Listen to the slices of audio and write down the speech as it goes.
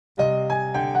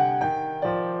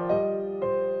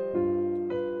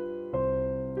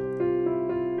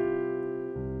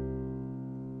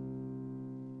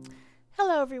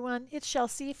everyone, it's Shel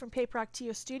C from Paper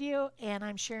Octio Studio, and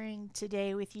I'm sharing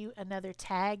today with you another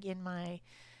tag in my,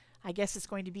 I guess it's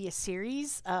going to be a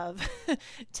series of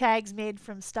tags made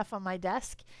from stuff on my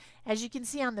desk. As you can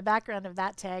see on the background of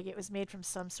that tag, it was made from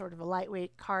some sort of a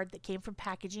lightweight card that came from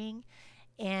packaging,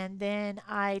 and then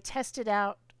I tested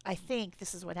out, I think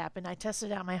this is what happened, I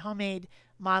tested out my homemade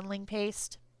modeling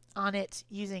paste on it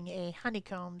using a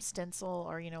honeycomb stencil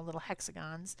or, little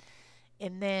hexagons.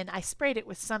 And then I sprayed it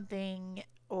with something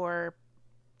water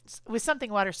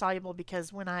soluble,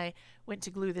 because when I went to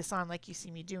glue this on, like you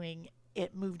see me doing,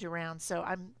 it moved around. So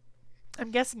I'm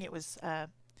guessing it was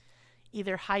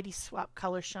either Heidi Swap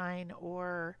Color Shine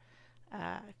or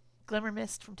Glimmer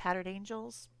Mist from Tattered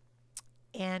Angels,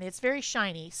 and it's very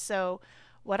shiny. So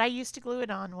what I used to glue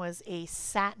it on was a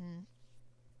satin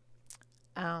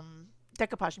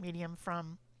decoupage medium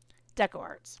from Deco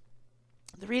Arts.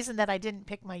 The reason that I didn't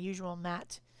pick my usual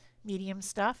matte medium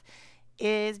stuff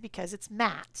is because it's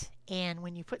matte, and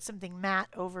when you put something matte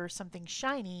over something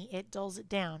shiny, it dulls it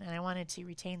down, and I wanted to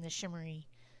retain the shimmery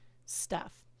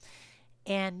stuff.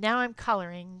 And now I'm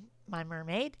coloring my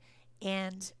mermaid,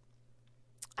 and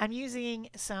I'm using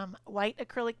some white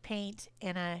acrylic paint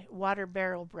and a water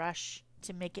barrel brush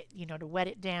to make it, to wet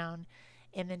it down,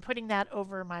 and then putting that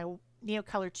over my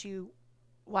Neocolor 2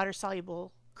 water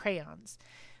soluble crayons.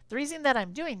 The reason that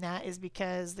I'm doing that is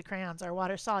because the crayons are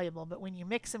water soluble, but when you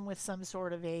mix them with some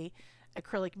sort of a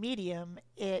acrylic medium,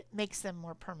 it makes them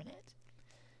more permanent.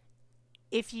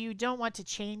 If you don't want to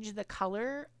change the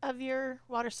color of your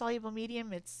water soluble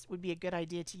medium, it would be a good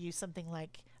idea to use something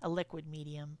like a liquid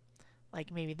medium,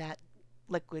 like maybe that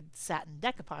liquid satin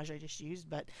decoupage I just used.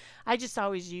 But I just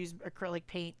always use acrylic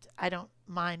paint. I don't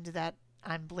mind that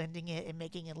I'm blending it and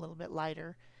making it a little bit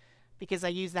lighter, because I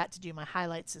use that to do my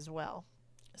highlights as well.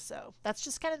 So that's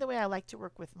just kind of the way I like to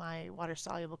work with my water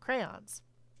soluble crayons.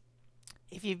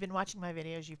 If you've been watching my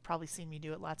videos, you've probably seen me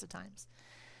do it lots of times.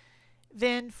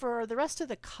 Then for the rest of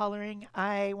the coloring,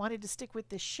 I wanted to stick with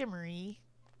the shimmery.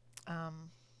 I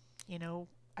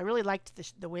really liked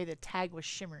the way the tag was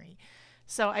shimmery.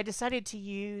 So I decided to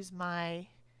use my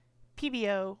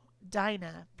PBO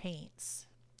Dyna paints.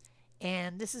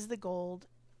 And this is the gold.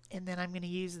 And then I'm going to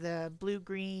use the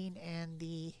blue-green and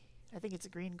I think it's a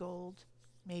green-gold,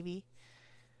 maybe,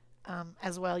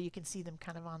 as well. You can see them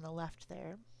kind of on the left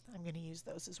there. I'm going to use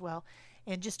those as well,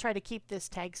 and just try to keep this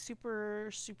tag super,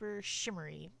 super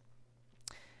shimmery.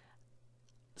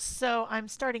 So I'm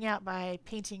starting out by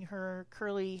painting her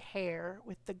curly hair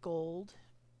with the gold,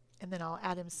 and then I'll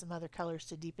add in some other colors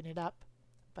to deepen it up.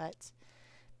 But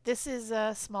this is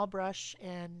a small brush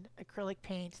and acrylic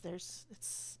paint.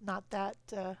 It's not that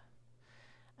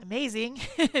amazing.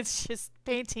 It's just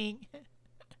painting.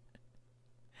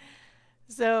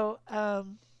 So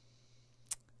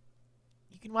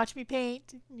you can watch me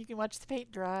paint. You can watch the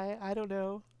paint dry. I don't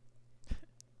know.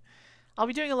 I'll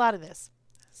be doing a lot of this,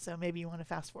 so maybe you want to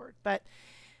fast forward. But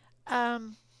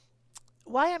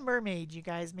why a mermaid, you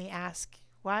guys may ask.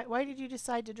 Why did you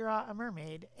decide to draw a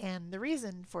mermaid? And the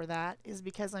reason for that is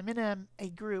because I'm in a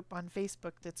group on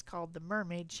Facebook that's called the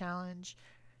Mermaid Challenge,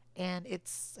 and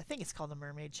I think it's called the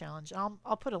Mermaid Challenge.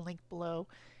 I'll put a link below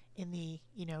in the,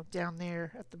 down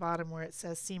there at the bottom where it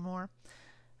says see more,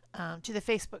 to the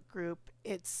Facebook group.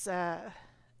 It's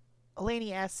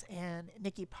Eleni S. and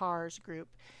Nikki Parr's group,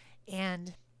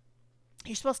 and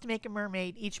you're supposed to make a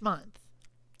mermaid each month.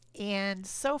 And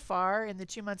so far, in the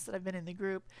 2 months that I've been in the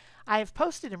group, I have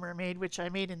posted a mermaid, which I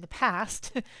made in the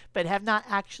past, but have not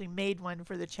actually made one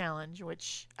for the challenge,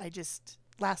 which I just,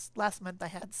 last month I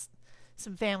had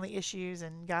some family issues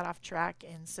and got off track,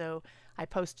 and so I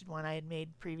posted one I had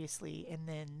made previously. And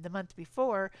then the month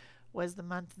before was the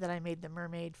month that I made the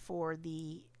mermaid for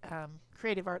the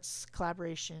Creative Arts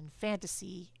Collaboration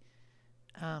Fantasy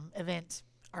event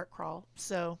art crawl.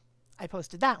 So I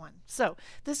posted that one. So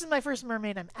this is my first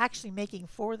mermaid I'm actually making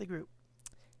for the group,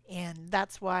 and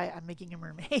that's why I'm making a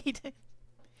mermaid.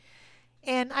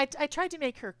 And I tried to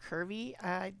make her curvy.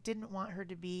 I didn't want her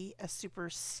to be a super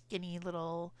skinny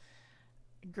little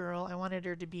girl. I wanted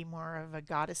her to be more of a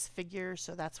goddess figure,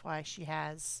 so that's why she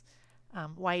has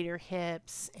wider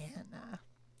hips, and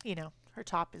her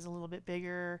top is a little bit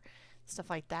bigger,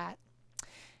 stuff like that.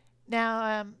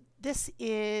 Now this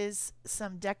is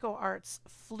some Deco Arts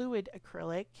fluid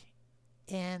acrylic,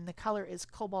 and the color is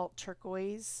cobalt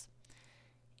turquoise.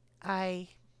 I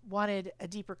wanted a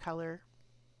deeper color,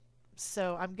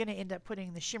 so I'm going to end up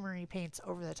putting the shimmery paints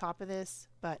over the top of this,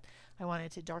 but I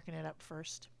wanted to darken it up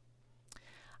first.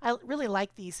 I really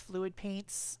like these fluid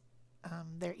paints.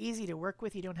 They're easy to work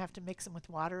with. You don't have to mix them with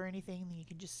water or anything. You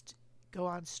can just go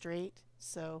on straight.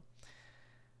 So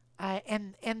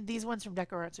And these ones from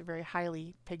Deco Arts are very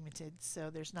highly pigmented,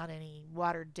 so there's not any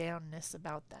watered downness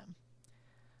about them.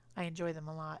 I enjoy them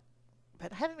a lot.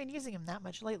 But I haven't been using them that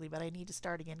much lately, but I need to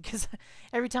start again because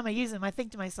every time I use them, I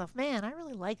think to myself, man, I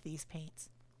really like these paints.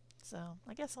 So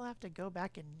I guess I'll have to go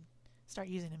back and start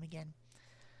using them again.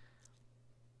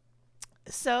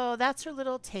 So that's her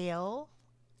little tail,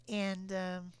 and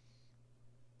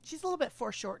she's a little bit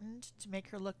foreshortened to make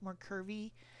her look more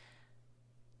curvy.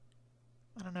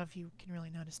 I don't know if you can really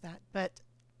notice that, but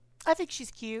I think she's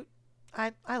cute.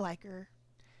 I like her.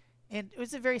 And it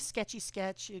was a very sketchy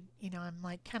sketch. I'm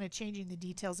like kind of changing the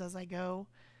details as I go,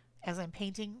 as I'm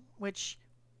painting, which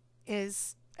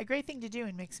is a great thing to do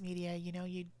in mixed media.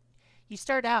 You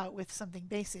start out with something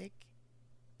basic,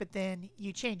 but then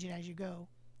you change it as you go.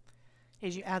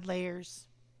 As you add layers,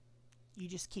 you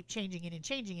just keep changing it and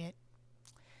changing it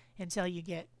until you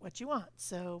get what you want.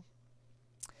 So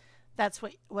that's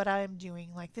what I'm doing.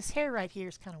 Like this hair right here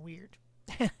is kind of weird.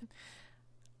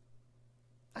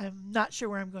 I'm not sure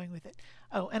where I'm going with it.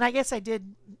 Oh, and I guess I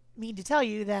did mean to tell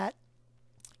you that,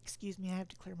 excuse me, I have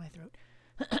to clear my throat.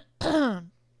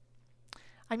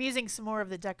 I'm using some more of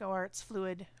the Deco Arts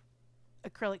fluid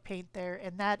acrylic paint there,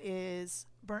 and that is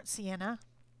burnt sienna.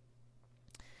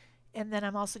 And then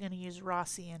I'm also going to use raw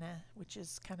sienna, which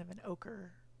is kind of an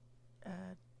ochre,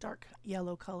 dark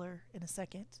yellow color in a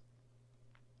second,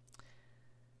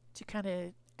 to kind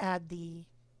of add the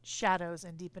shadows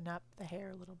and deepen up the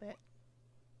hair a little bit.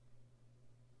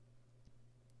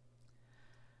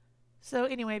 So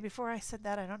anyway, before I said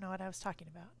that, I don't know what I was talking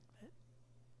about. But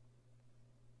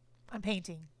I'm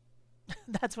painting.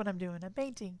 That's what I'm doing. I'm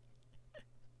painting.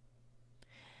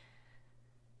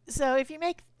 So if you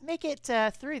make it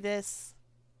through this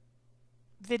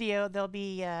video, there'll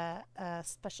be a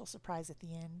special surprise at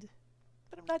the end.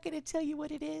 But I'm not going to tell you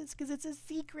what it is because it's a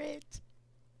secret.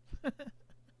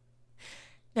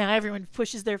 Now everyone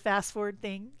pushes their fast forward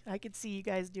thing. I can see you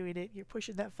guys doing it. You're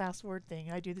pushing that fast forward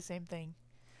thing. I do the same thing.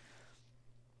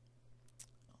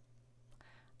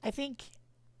 I think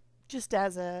just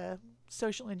as a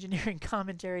social engineering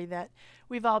commentary that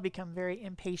we've all become very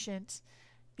impatient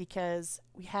because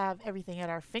we have everything at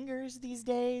our fingers these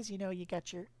days. You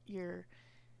got your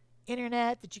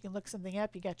internet that you can look something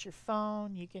up. You got your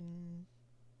phone. You can,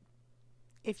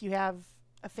 if you have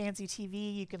a fancy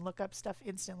TV, you can look up stuff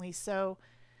instantly. So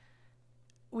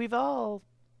we've all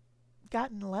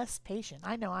gotten less patient.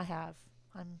 I know I have.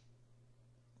 I'm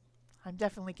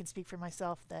definitely can speak for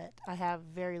myself that I have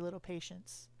very little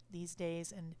patience these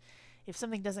days, and if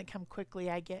something doesn't come quickly,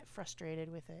 I get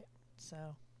frustrated with it.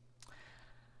 So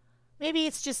maybe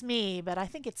it's just me, but I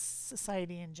think it's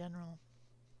society in general.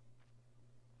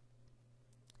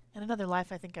 In another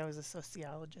life, I think I was a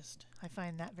sociologist. I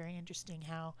find that very interesting,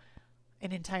 how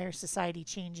an entire society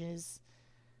changes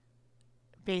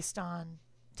based on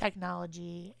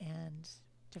technology and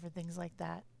different things like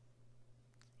that.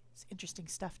 It's interesting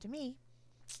stuff to me,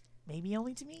 maybe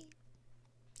only to me.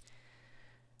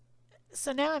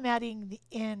 So now I'm adding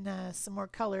in some more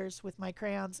colors with my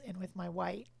crayons and with my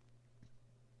white.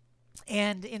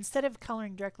 And instead of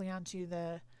coloring directly onto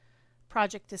the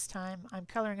project this time, I'm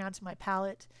coloring onto my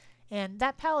palette. And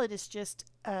that palette is just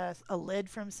a lid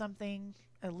from something,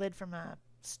 a lid from a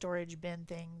storage bin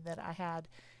thing that I had.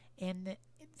 And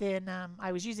then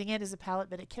I was using it as a palette,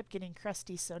 but it kept getting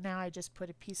crusty, so now I just put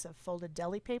a piece of folded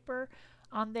deli paper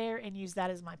on there and use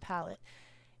that as my palette.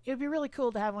 It would be really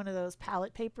cool to have one of those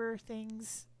palette paper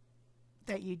things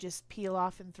that you just peel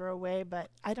off and throw away, but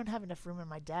I don't have enough room on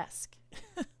my desk.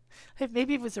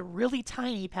 Maybe it was a really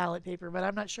tiny palette paper, but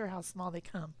I'm not sure how small they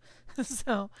come.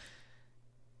 So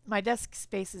my desk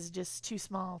space is just too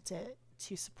small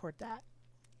to support that.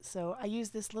 So I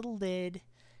use this little lid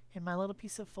and my little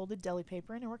piece of folded deli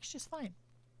paper, and it works just fine.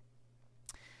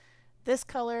 This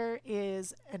color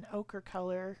is an ochre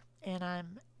color, and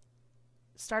I'm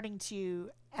starting to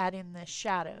add in the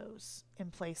shadows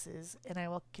in places, and I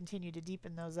will continue to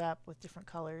deepen those up with different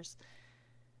colors.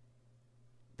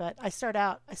 But I start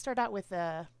out with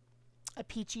a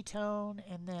peachy tone,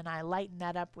 and then I lighten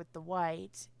that up with the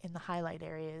white in the highlight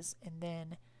areas, and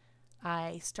then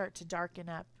I start to darken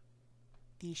up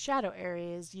the shadow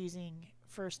areas using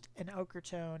first an ochre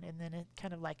tone and then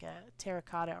kind of like a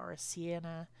terracotta or a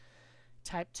sienna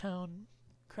type tone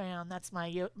crayon. That's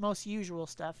my most usual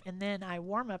stuff. And then I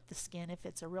warm up the skin. If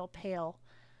it's a real pale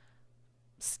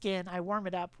skin, I warm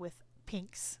it up with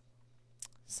pinks.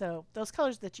 So those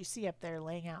colors that you see up there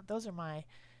laying out, those are my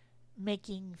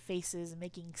making faces,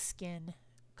 making skin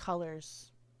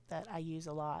colors that I use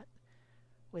a lot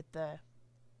with the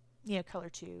color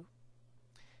 2.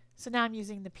 So now I'm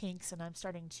using the pinks, and I'm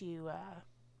starting to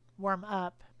warm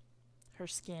up her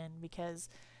skin because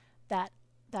that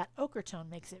that ochre tone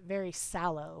makes it very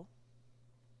sallow.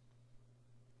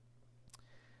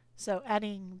 So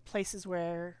adding places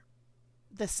where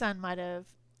the sun might have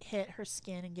hit her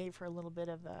skin and gave her a little bit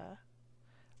of a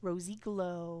rosy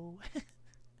glow.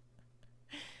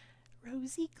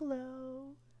 Rosy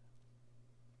glow.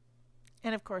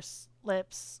 And of course,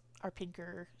 lips are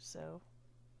pinker, so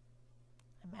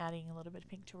I'm adding a little bit of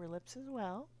pink to her lips as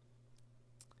well.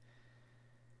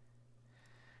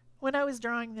 When I was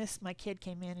drawing this, my kid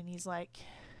came in and he's like,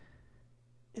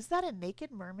 "Is that a naked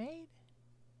mermaid?"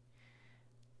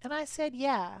 And I said,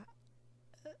 "Yeah."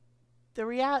 The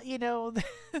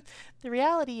the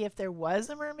reality, if there was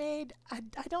a mermaid, I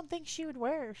don't think she would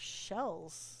wear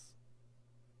shells.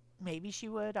 Maybe she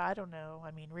would. I don't know.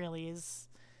 I mean, really,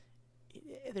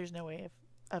 there's no way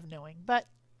of knowing. But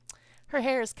her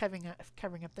hair is covering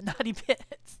up the naughty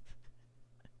bits.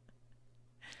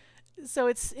 So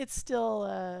it's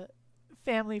still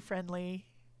family friendly.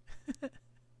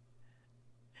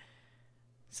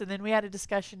 So then we had a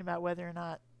discussion about whether or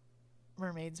not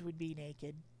mermaids would be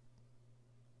naked.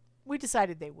 We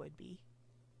decided they would be.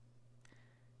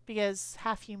 Because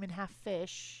half human, half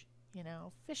fish,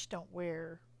 fish don't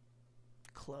wear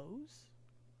clothes.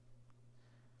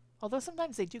 Although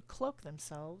sometimes they do cloak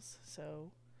themselves,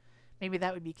 so maybe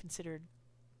that would be considered,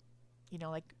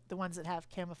 like the ones that have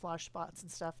camouflage spots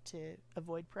and stuff to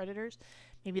avoid predators.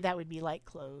 Maybe that would be like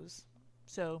clothes.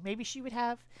 So maybe she would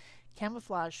have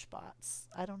camouflage spots.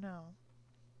 I don't know.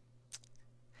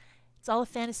 It's all a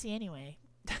fantasy anyway.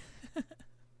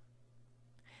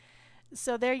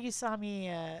 So there you saw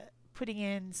me putting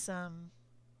in some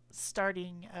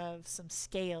starting of some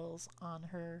scales on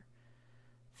her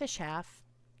fish half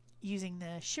using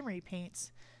the shimmery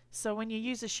paints. So when you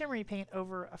use a shimmery paint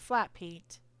over a flat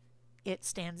paint, it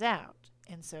stands out,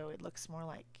 and so it looks more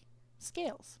like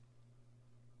scales.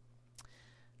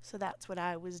 So that's what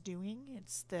I was doing.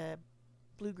 It's the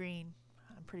blue-green,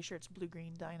 I'm pretty sure it's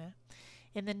blue-green Dinah.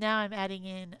 And then now I'm adding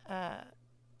in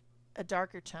a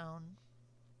darker tone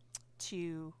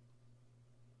to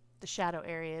the shadow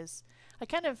areas. I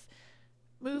kind of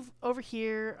move over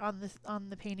here on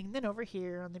the painting, then over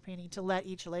here on the painting to let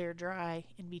each layer dry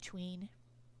in between.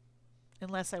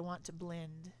 Unless I want to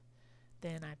blend,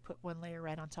 then I put one layer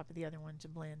right on top of the other one to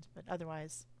blend, but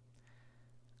otherwise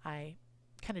I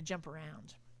kind of jump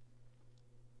around.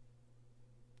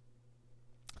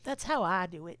 That's how I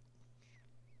do it.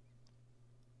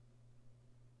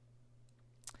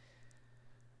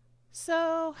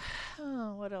 So,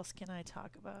 what else can I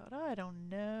talk about? I don't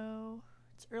know.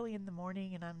 It's early in the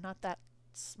morning and I'm not that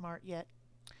smart yet.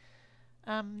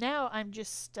 Now I'm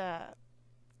just,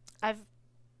 I've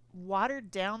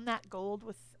watered down that gold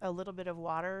with a little bit of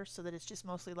water so that it's just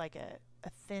mostly like a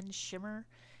thin shimmer.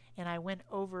 And I went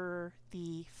over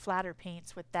the flatter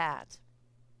paints with that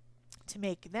to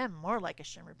make them more like a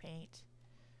shimmer paint.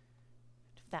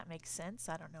 If that makes sense.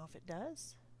 I don't know if it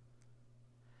does.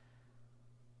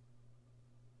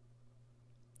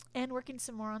 And working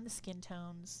some more on the skin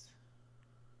tones.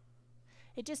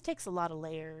 It just takes a lot of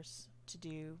layers to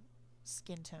do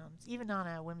skin tones, even on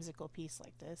a whimsical piece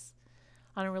like this.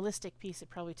 On a realistic piece, it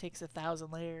probably takes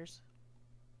 1,000 layers.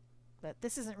 But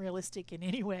this isn't realistic in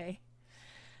any way.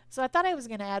 So I thought I was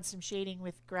going to add some shading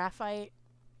with graphite,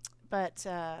 but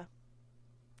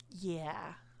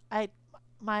yeah,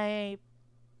 my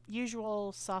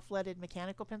usual soft-leaded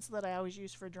mechanical pencil that I always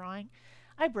use for drawing,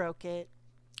 I broke it.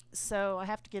 So I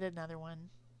have to get another one.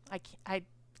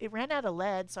 It ran out of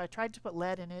lead, so I tried to put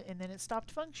lead in it, and then it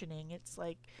stopped functioning. It's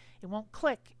like it won't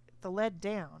click the lead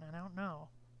down, and I don't know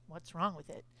what's wrong with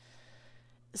it.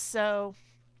 So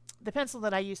the pencil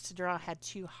that I used to draw had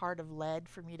too hard of lead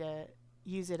for me to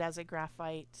use it as a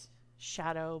graphite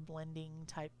shadow blending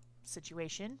type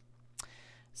situation.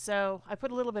 So I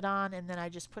put a little bit on, and then I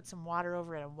just put some water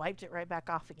over it and wiped it right back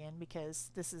off again, because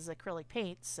this is acrylic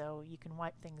paint, so you can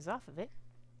wipe things off of it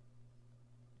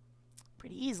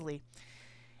pretty easily.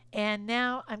 And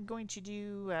now I'm going to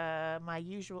do my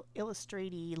usual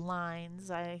illustraty lines.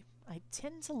 I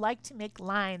tend to like to make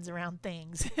lines around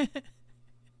things.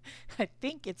 I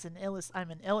think it's I'm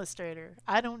an illustrator.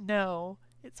 I don't know.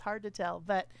 It's hard to tell.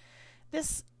 But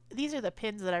these are the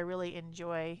pins that I really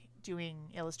enjoy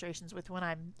doing illustrations with when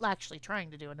I'm actually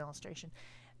trying to do an illustration.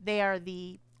 They are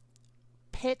the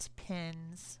Pitt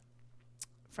pins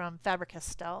from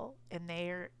Faber-Castell, and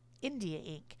they're India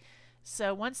ink.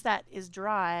 So once that is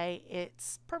dry,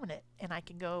 it's permanent, and I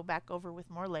can go back over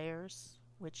with more layers,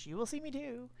 which you will see me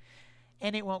do,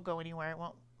 and it won't go anywhere. It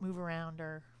won't move around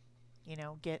or,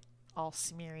 get all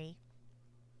smeary.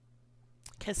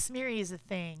 Because smeary is a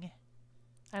thing.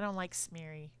 I don't like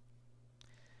smeary.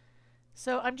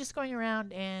 So I'm just going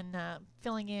around and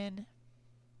filling in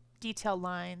detail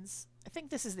lines. I think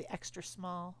this is the extra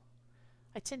small.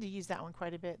 I tend to use that one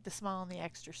quite a bit, the small and the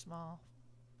extra small.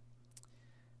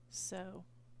 So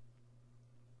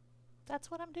that's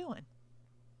what I'm doing.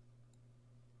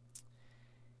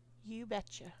 You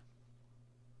betcha.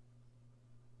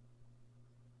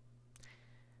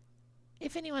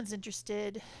 If anyone's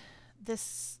interested,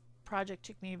 this project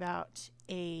took me about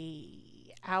an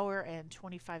hour and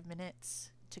 25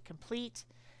 minutes to complete,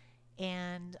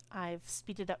 and I've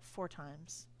speeded up 4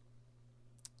 times.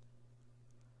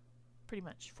 Pretty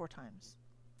much 4 times.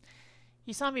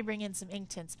 You saw me bring in some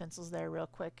Inktense pencils there real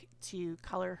quick to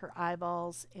color her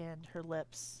eyeballs and her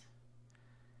lips.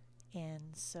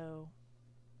 And so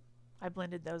I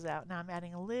blended those out. Now I'm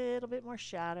adding a little bit more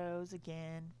shadows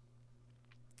again.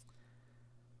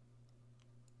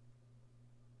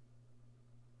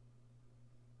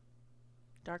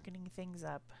 Darkening things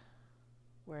up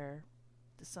where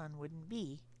the sun wouldn't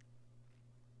be.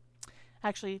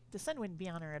 Actually, the sun wouldn't be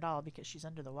on her at all because she's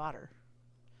under the water.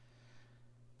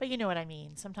 But you know what I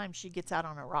mean. Sometimes she gets out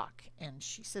on a rock and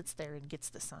she sits there and gets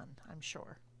the sun, I'm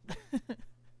sure.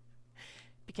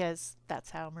 Because that's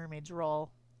how mermaids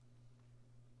roll.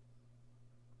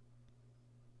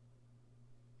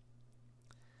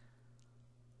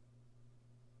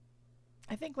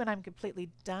 I think when I'm completely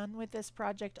done with this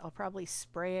project, I'll probably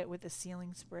spray it with a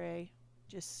sealing spray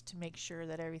just to make sure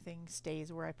that everything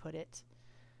stays where I put it.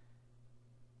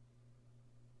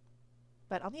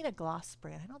 But I'll need a gloss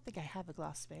spray. I don't think I have a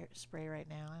gloss spray right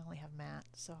now. I only have matte,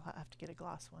 so I'll have to get a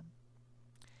gloss one.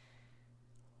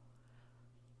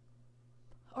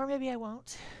 Or maybe I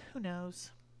won't. Who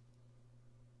knows?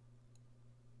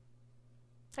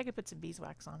 I could put some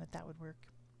beeswax on it. That would work.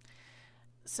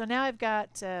 So now I've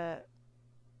got,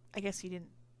 I guess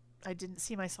I didn't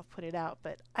see myself put it out,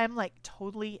 but I'm like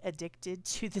totally addicted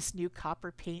to this new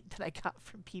copper paint that I got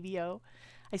from PBO.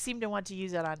 I seem to want to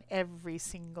use it on every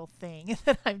single thing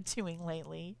that I'm doing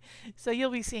lately. So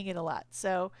you'll be seeing it a lot.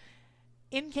 So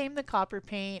in came the copper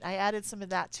paint. I added some of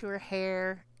that to her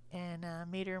hair and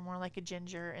made her more like a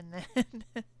ginger. And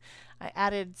then I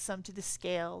added some to the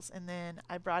scales. And then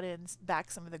I brought in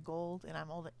back some of the gold. And I'm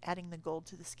adding the gold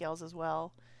to the scales as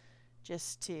well,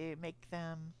 just to make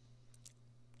them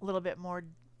a little bit more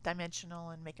dimensional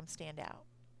and make them stand out.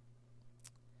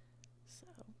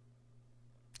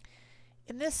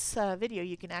 In this video,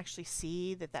 you can actually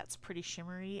see that that's pretty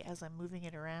shimmery as I'm moving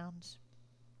it around.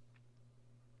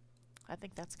 I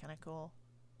think that's kind of cool.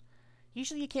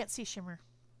 Usually you can't see shimmer.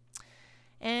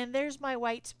 And there's my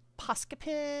white Posca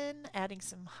pin, adding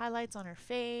some highlights on her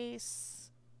face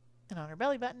and on her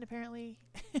belly button apparently.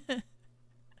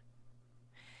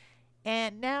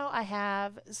 And now I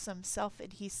have some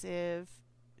self-adhesive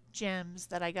gems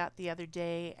that I got the other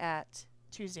day at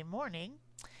Tuesday morning.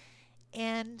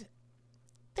 And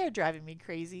they're driving me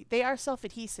crazy. They are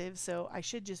self-adhesive, so I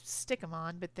should just stick them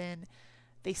on, but then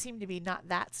they seem to be not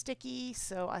that sticky,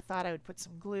 so I thought I would put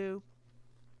some glue.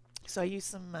 So I used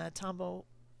some Tombow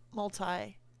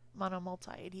Mono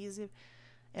Multi adhesive,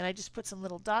 and I just put some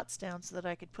little dots down so that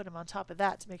I could put them on top of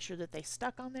that to make sure that they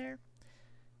stuck on there.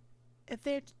 If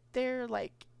they're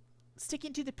like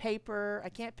sticking to the paper, I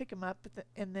can't pick them up,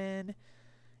 and then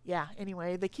yeah,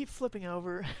 anyway, they keep flipping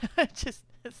over. It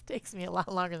takes me a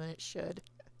lot longer than it should.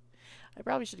 I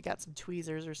probably should have got some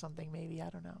tweezers or something, maybe. I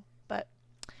don't know. But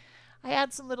I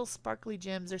add some little sparkly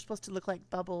gems. They're supposed to look like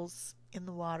bubbles in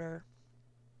the water.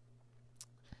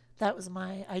 That was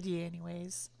my idea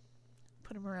anyways.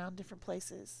 Put them around different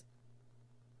places.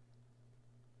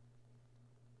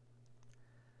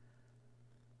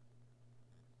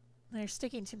 They're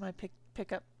sticking to my pick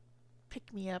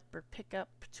me up or pick up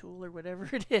tool or whatever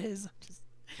it is. Just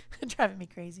driving me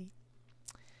crazy.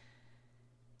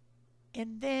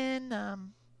 And then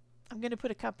I'm going to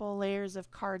put a couple layers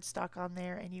of cardstock on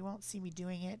there, and you won't see me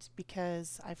doing it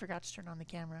because I forgot to turn on the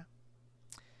camera.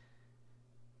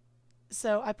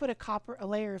 So I put a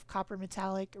layer of copper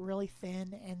metallic, really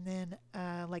thin, and then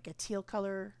like a teal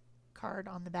color card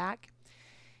on the back.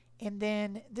 And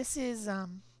then this is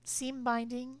seam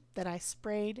binding that I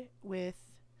sprayed with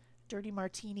Dirty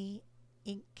Martini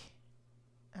ink.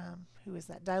 Who is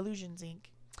that? Dilutions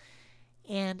ink.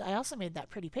 And I also made that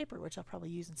pretty paper, which I'll probably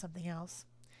use in something else.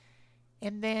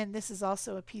 And then this is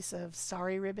also a piece of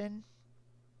sari ribbon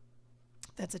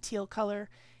that's a teal color.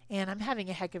 And I'm having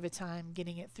a heck of a time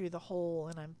getting it through the hole,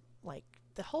 and I'm like,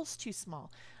 the hole's too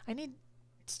small. I need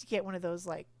to get one of those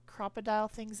like crocodile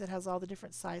things that has all the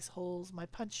different size holes. My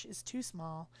punch is too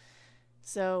small.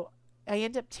 So I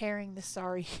end up tearing the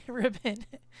sari ribbon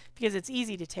because it's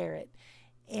easy to tear it.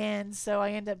 And so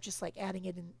I end up just like adding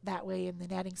it in that way and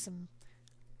then adding some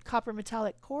copper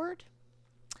metallic cord.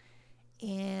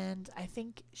 And I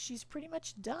think she's pretty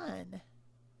much done.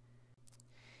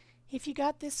 If you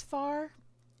got this far,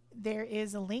 there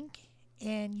is a link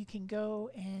and you can go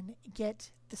and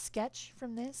get the sketch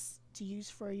from this to use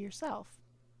for yourself.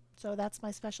 So that's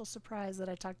my special surprise that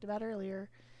I talked about earlier.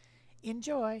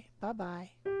 Enjoy.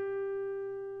 Bye-bye.